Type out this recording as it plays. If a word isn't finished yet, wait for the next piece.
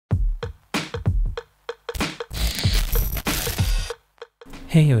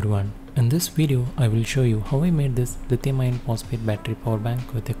Hey everyone, in this video I will show you how I made this lithium ion phosphate battery power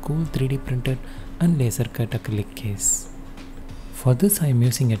bank with a cool 3D printed and laser cut acrylic case. For this I am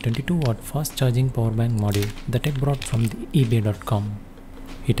using a 22-watt fast charging power bank module that I brought from the ebay.com.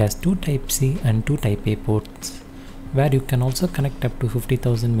 It has two Type-C and two Type-A ports, where you can also connect up to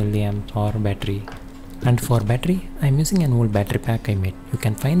 50,000 mAh battery. And for battery, I am using an old battery pack I made. You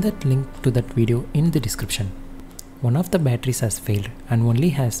can find that link to that video in the description. One of the batteries has failed and only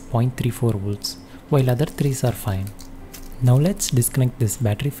has 0.34 volts, while other three are fine. Now let's disconnect this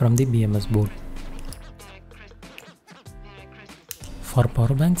battery from the BMS board. For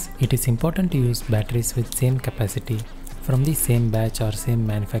power banks, it is important to use batteries with same capacity from the same batch or same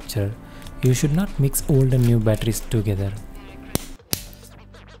manufacturer. You should not mix old and new batteries together.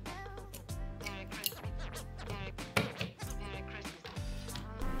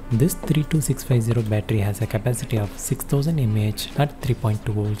 This 32650 battery has a capacity of 6000 mAh at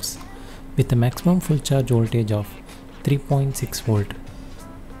 3.2 volts with a maximum full charge voltage of 3.6 volt.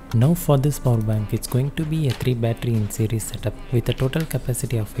 Now for this power bank, it's going to be a 3 battery in series setup with a total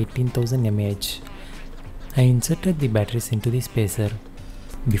capacity of 18,000 mAh. I inserted the batteries into the spacer.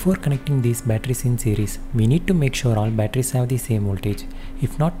 Before connecting these batteries in series, we need to make sure all batteries have the same voltage.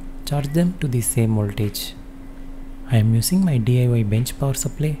 If not, charge them to the same voltage. I am using my DIY bench power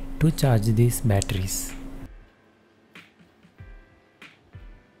supply to charge these batteries.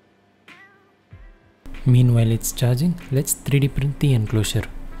 Meanwhile it's charging, let's 3D print the enclosure.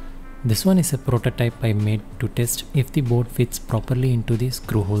 This one is a prototype I made to test if the board fits properly into the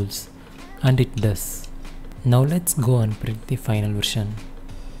screw holes. And it does. Now let's go and print the final version.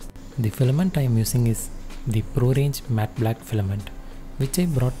 The filament I am using is the Pro Range matte black filament, which I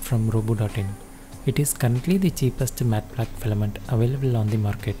brought from robo.in. It is currently the cheapest matte black filament available on the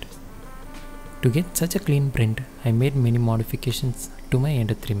market. To get such a clean print, I made many modifications to my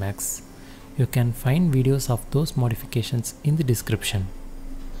Ender 3 Max. You can find videos of those modifications in the description.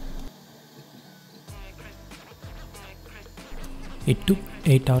 It took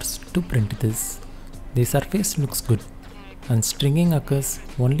 8 hours to print this. The surface looks good and stringing occurs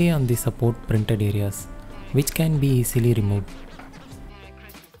only on the support printed areas, which can be easily removed.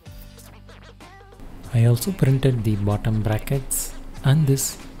 I also printed the bottom brackets and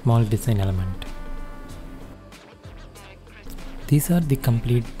this small design element. These are the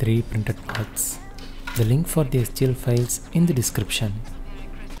complete 3D printed parts. The link for the STL files in the description.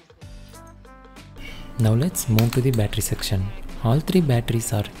 Now let's move to the battery section. All 3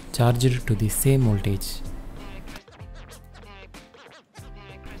 batteries are charged to the same voltage.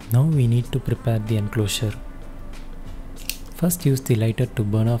 Now we need to prepare the enclosure. First use the lighter to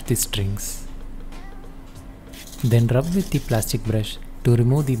burn off the strings. Then rub with the plastic brush to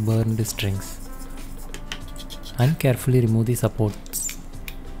remove the burned strings and carefully remove the supports.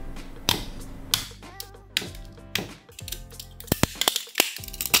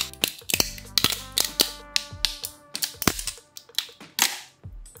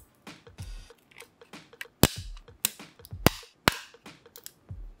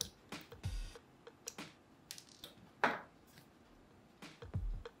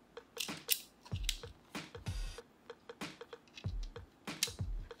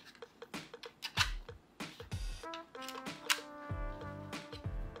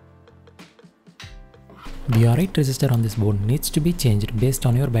 The R8 resistor on this board needs to be changed based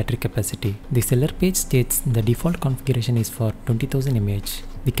on your battery capacity. The seller page states the default configuration is for 20,000 mAh.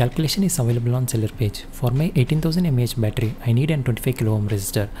 The calculation is available on seller page. For my 18,000 mAh battery, I need a 25 kΩ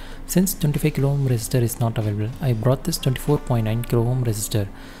resistor. Since 25 kΩ resistor is not available, I brought this 24.9 kΩ resistor.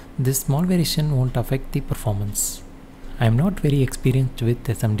 This small variation won't affect the performance. I am not very experienced with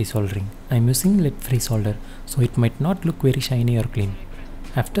SMD soldering. I am using lead-free solder, so it might not look very shiny or clean.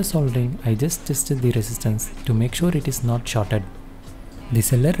 After soldering, I just tested the resistance to make sure it is not shorted. The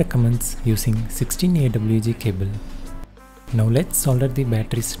seller recommends using 16 AWG cable. Now let's solder the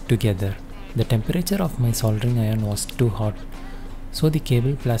batteries together. The temperature of my soldering iron was too hot, so the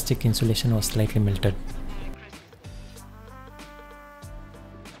cable plastic insulation was slightly melted.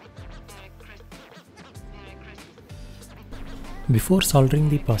 Before soldering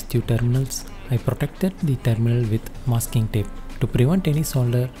the positive terminals, I protected the terminal with masking tape to prevent any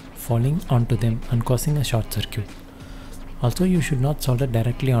solder falling onto them and causing a short circuit. Also, you should not solder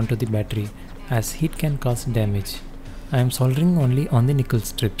directly onto the battery as heat can cause damage. I am soldering only on the nickel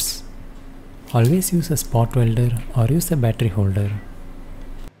strips. Always use a spot welder or use a battery holder.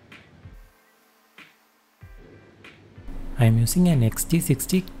 I am using an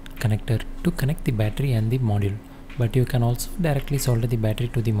XT60 connector to connect the battery and the module, but you can also directly solder the battery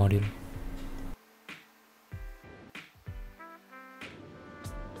to the module.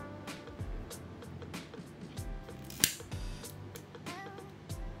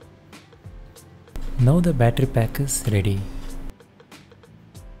 Now the battery pack is ready.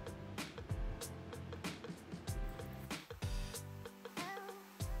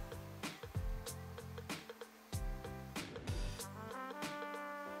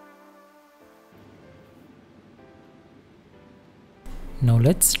 Now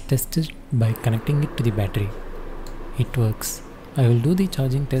let's test it by connecting it to the battery. It works. I will do the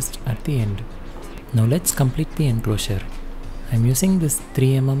charging test at the end. Now let's complete the enclosure. I am using this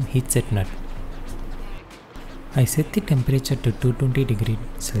 3mm heatset nut. I set the temperature to 220 degrees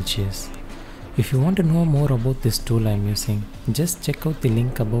Celsius. If you want to know more about this tool I am using, just check out the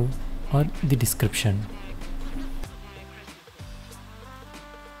link above or the description.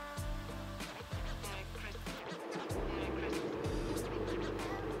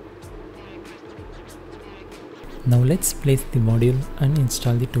 Now let's place the module and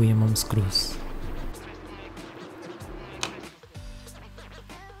install the 2mm screws.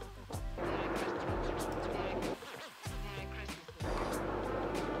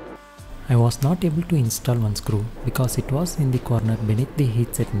 I was not able to install one screw because it was in the corner beneath the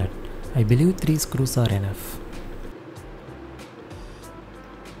heatset nut. I believe 3 screws are enough.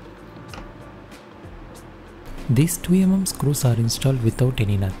 These 2mm screws are installed without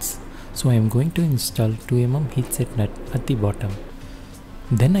any nuts. So I am going to install 2mm heatset nut at the bottom.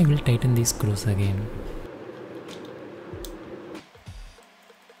 Then I will tighten these screws again.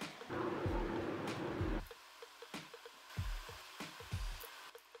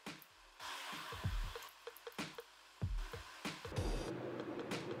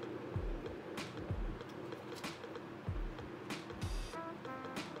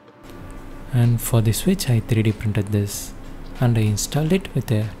 And for the switch I 3D printed this and I installed it with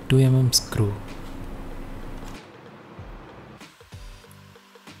a 2mm screw.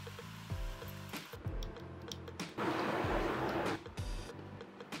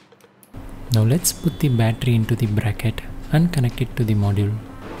 Now let's put the battery into the bracket and connect it to the module.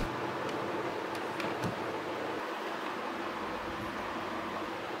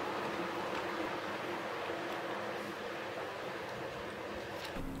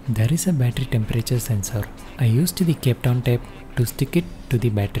 There is a battery temperature sensor. I used the Cape Town tape to stick it to the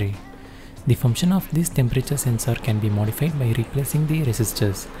battery. The function of this temperature sensor can be modified by replacing the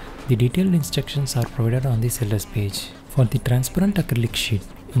resistors. The detailed instructions are provided on the seller's page. For the transparent acrylic sheet,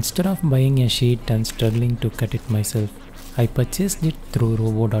 instead of buying a sheet and struggling to cut it myself, I purchased it through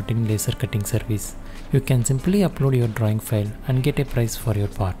robo.in laser cutting service. You can simply upload your drawing file and get a price for your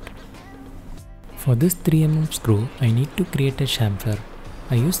part. For this 3mm screw, I need to create a chamfer.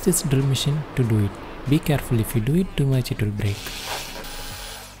 I use this drill machine to do it. Be careful, if you do it too much it will break.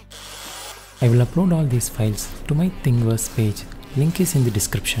 I will upload all these files to my Thingiverse page. Link is in the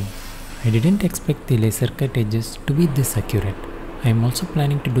description. I didn't expect the laser cut edges to be this accurate. I am also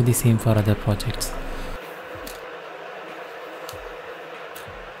planning to do the same for other projects.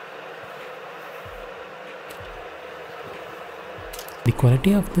 The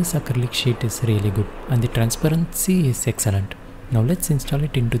quality of this acrylic sheet is really good and the transparency is excellent. Now let's install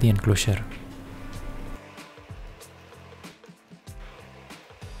it into the enclosure.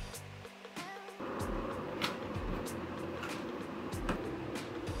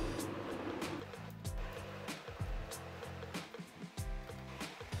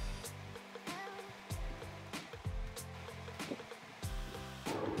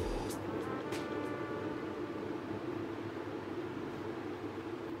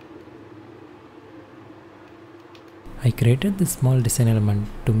 I created this small design element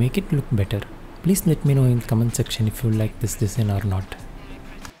to make it look better. Please let me know in the comment section if you like this design or not.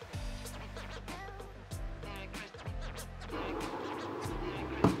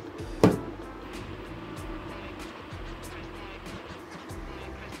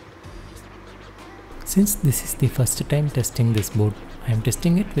 Since this is the first time testing this board, I am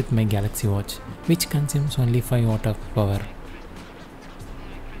testing it with my Galaxy Watch, which consumes only 5 watt of power.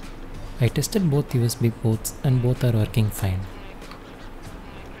 I tested both USB ports and both are working fine.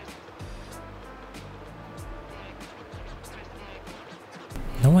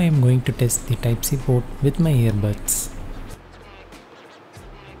 Now I am going to test the Type-C port with my earbuds.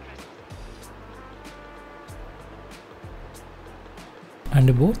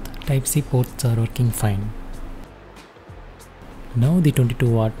 And both Type-C ports are working fine. Now the 22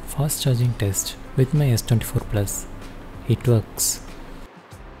 watt fast charging test with my S24 Plus. It works.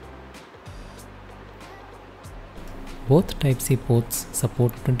 Both Type-C ports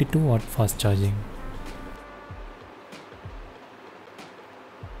support 22 watt fast charging.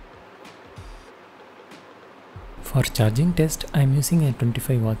 For charging test, I am using a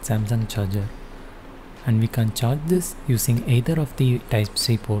 25 watt Samsung charger and we can charge this using either of the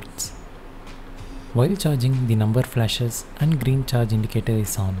Type-C ports. While charging, the number flashes and green charge indicator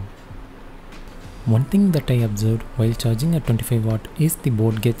is on. One thing that I observed while charging at 25 watt is the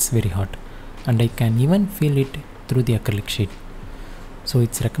board gets very hot, and I can even feel it through the acrylic sheet. So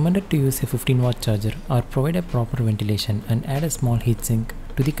it's recommended to use a 15 watt charger or provide a proper ventilation and add a small heatsink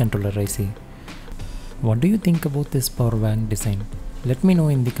to the controller IC. What do you think about this power bank design? Let me know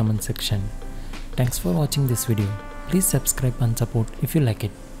in the comment section. Thanks for watching this video. Please subscribe and support if you like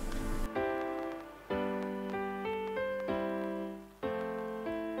it.